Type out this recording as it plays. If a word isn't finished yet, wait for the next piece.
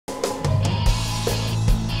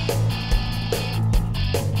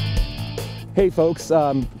Hey folks,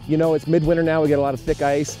 you know it's midwinter now, we get a lot of thick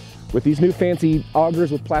ice. With these new fancy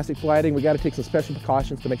augers with plastic flatheading, we got to take some special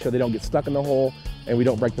precautions to make sure they don't get stuck in the hole and we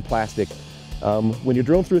don't break the plastic. When you're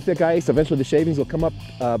drilling through thick ice, eventually the shavings will come up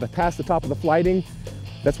past the top of the flatheading.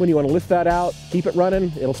 That's when you want to lift that out, keep it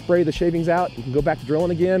running, it'll spray the shavings out, you can go back to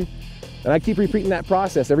drilling again. And I keep repeating that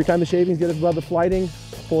process. Every time the shavings get above the flatheading,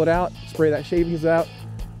 pull it out, spray that shavings out,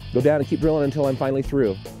 go down and keep drilling until I'm finally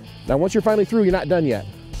through. Now once you're finally through, you're not done yet.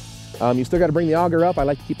 You still got to bring the auger up. I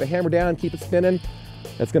like to keep the hammer down, keep it spinning.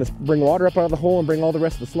 That's going to bring water up out of the hole and bring all the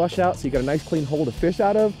rest of the slush out, so you got a nice clean hole to fish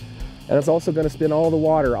out of. And it's also going to spin all the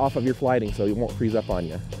water off of your flighting so it won't freeze up on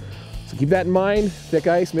you. So keep that in mind. Thick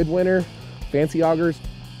ice, midwinter, fancy augers.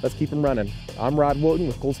 Let's keep them running. I'm Rod Woten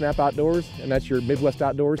with Cold Snap Outdoors, and that's your Midwest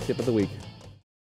Outdoors tip of the week.